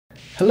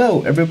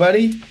Hello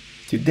everybody!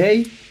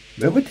 Today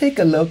we will take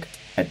a look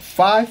at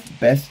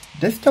 5 best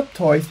desktop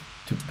toys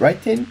to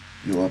brighten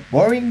your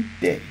boring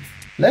days.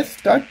 Let's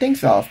start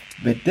things off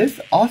with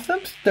this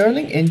awesome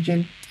Stirling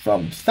engine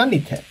from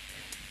Sunnytech.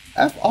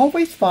 I've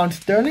always found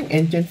Stirling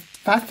engines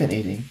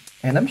fascinating,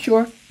 and I'm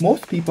sure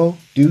most people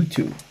do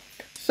too.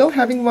 So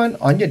having one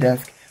on your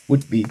desk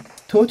would be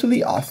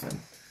totally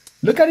awesome.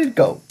 Look at it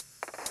go!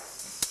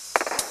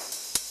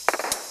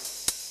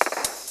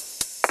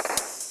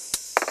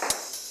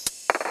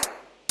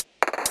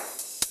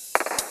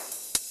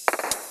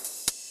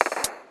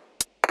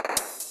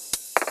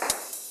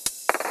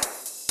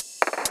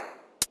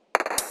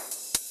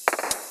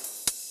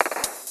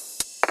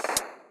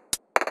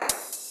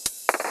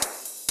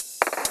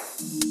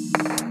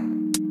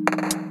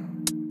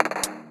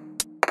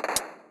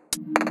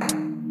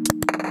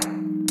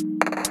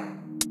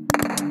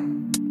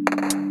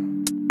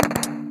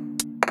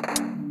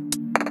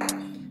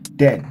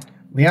 Then,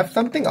 we have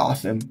something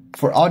awesome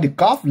for all the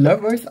golf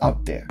lovers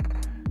out there.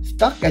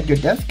 Stuck at your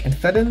desk and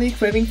suddenly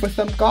craving for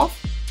some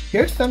golf?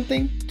 Here's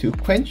something to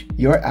quench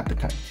your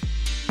appetite.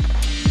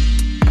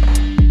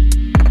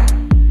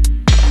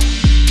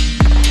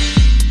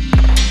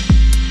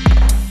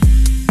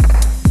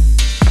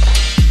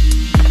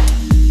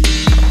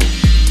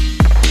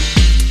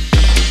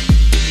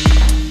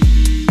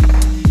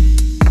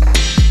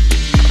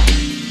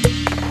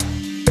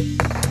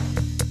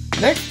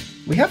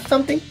 Next, we have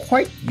something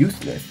quite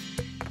useless.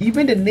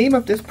 Even the name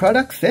of this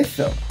product says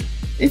so.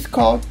 It's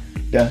called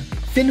the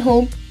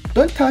XINHOME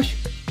Don't Touch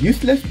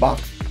Useless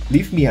Box,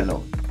 Leave Me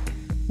Alone.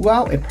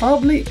 While it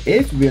probably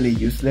is really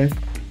useless,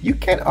 you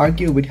can't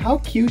argue with how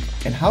cute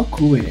and how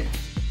cool it is.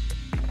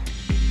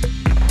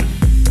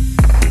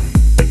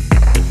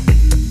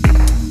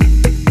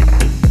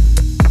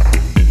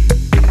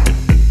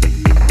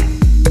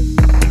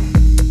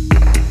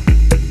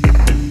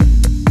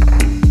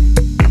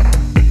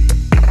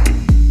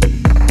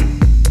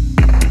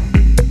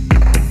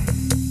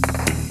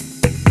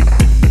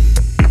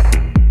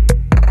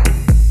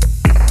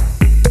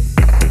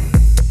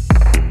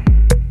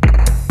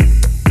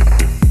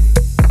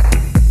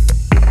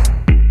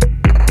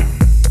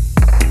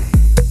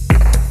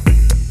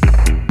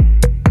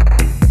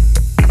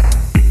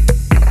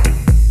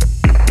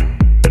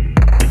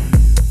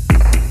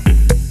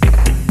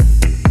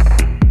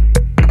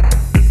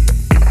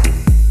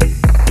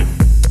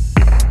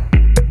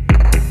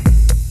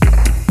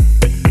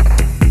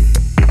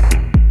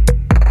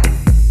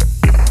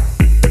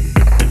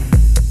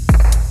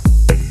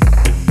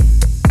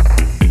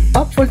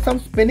 For some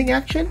spinning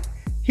action,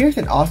 here's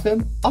an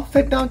awesome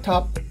upside down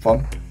top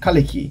from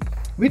CaLeQi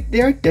with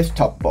their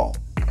desktop ball.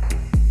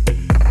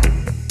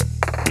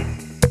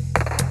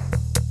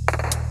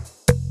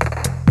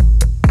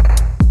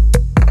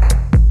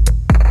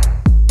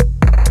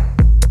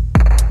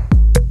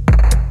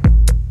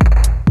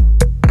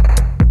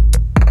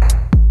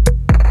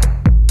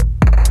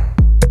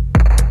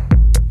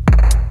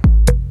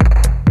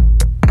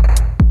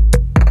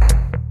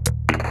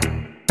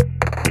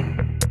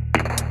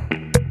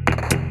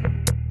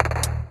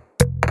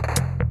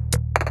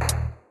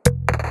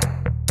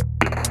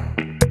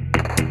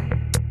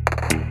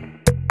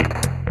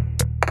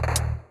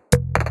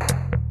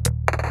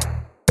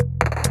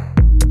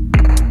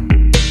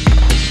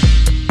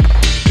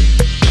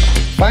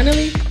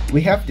 Finally,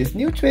 we have this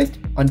new twist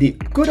on the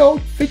good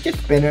old fidget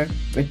spinner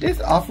with this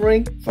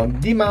offering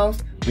from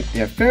DMaos with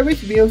their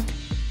Ferris wheels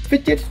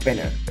fidget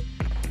spinner.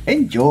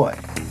 Enjoy!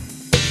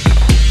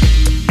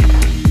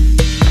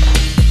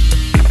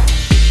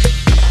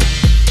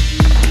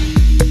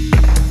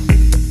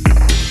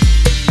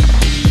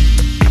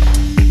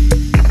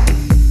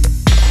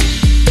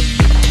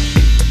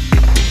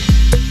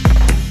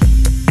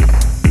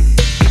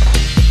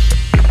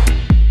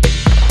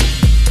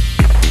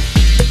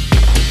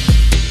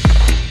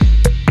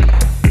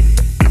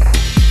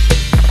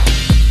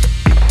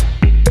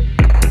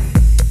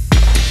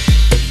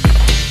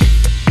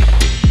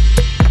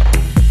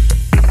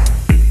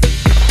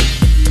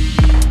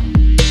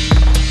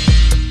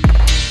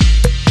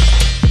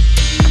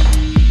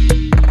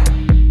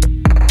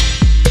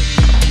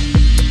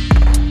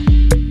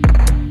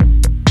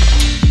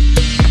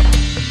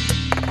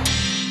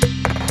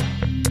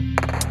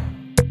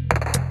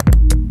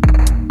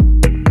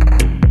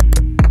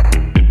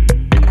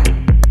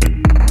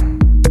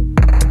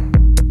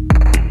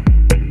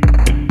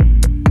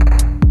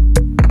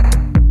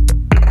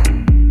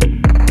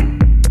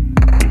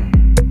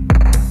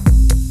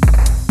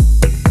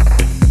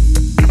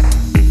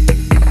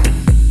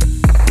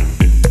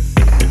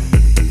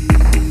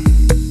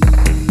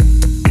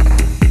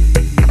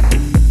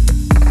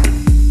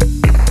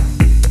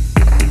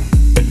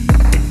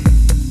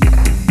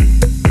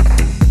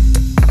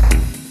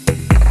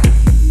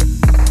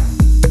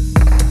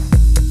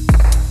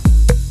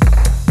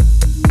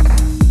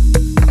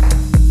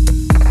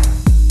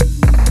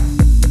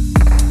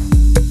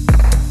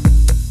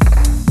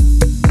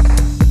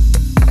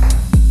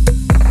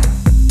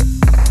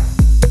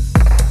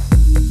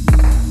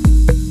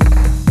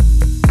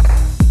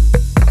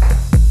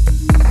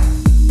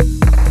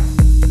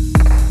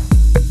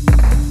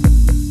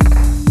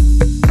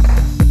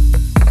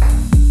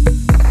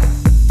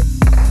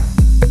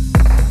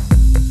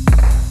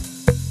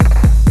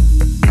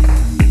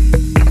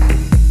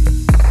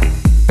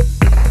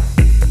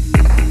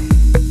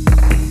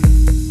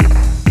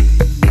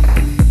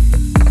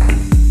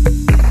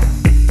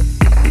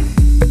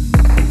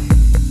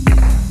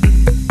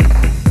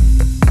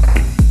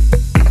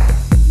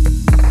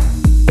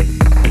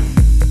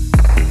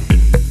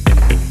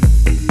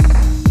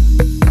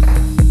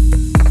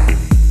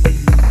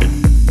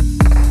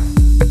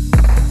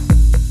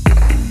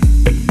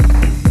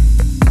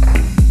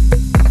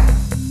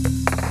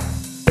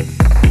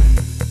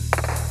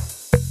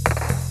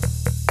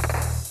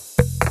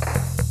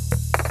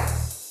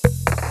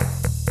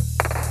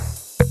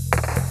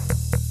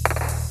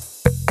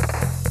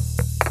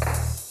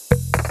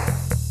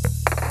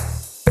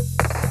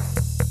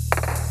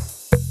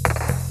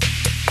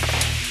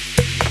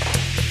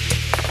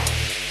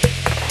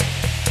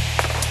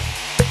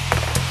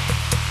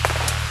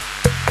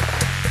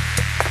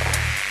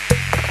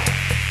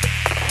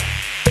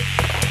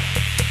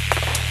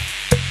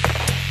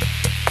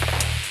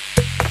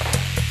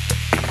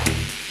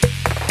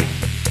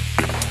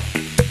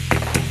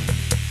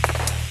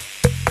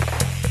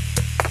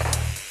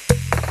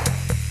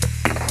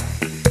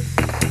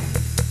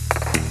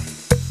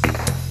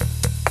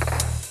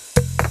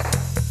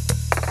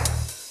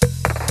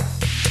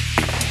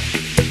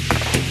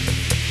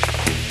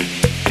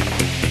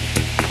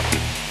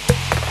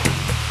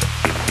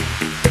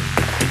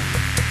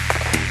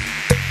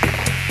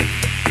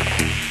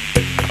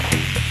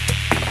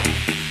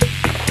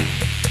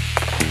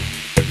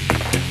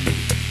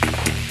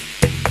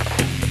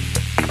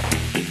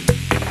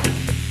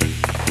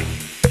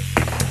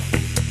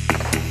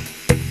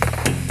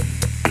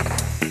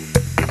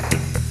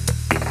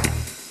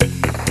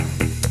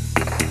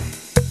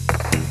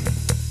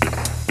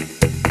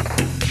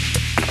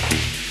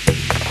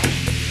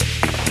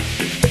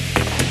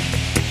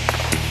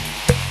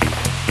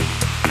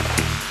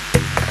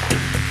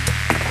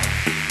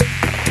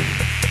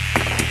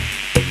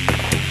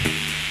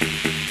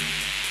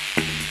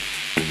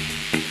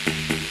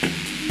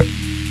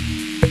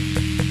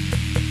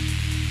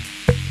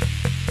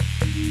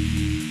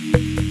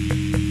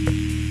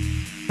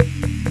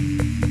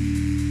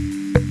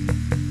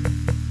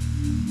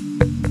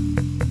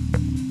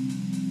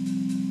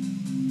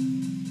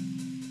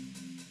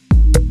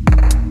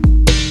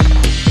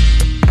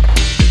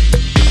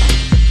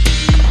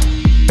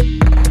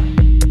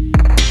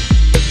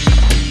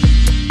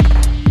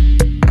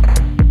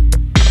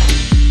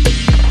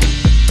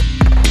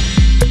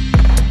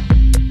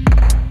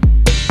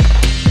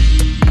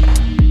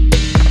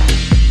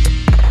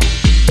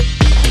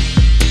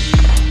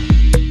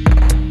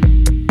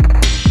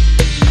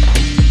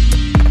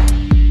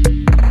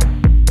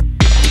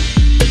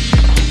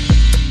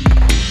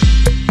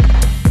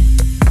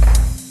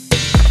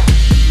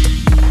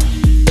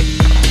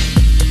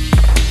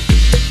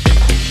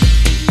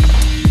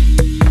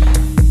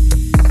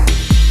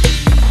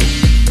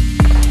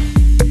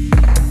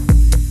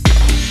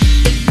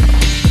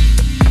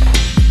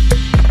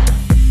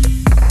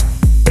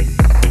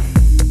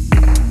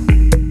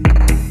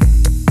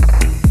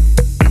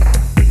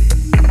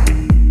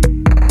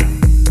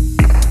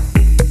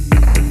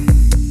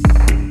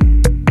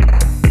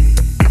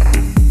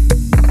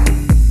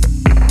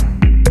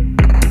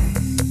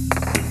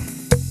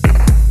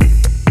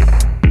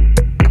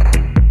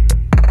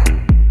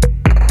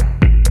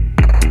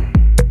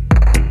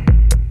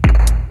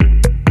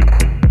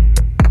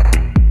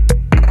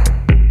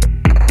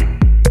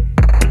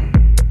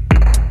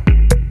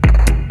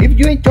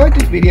 you enjoyed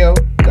this video,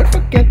 don't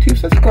forget to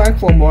subscribe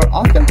for more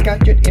awesome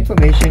gadget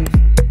information,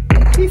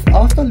 and please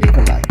also leave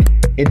a like.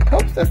 It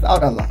helps us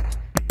out a lot.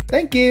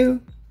 Thank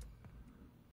you!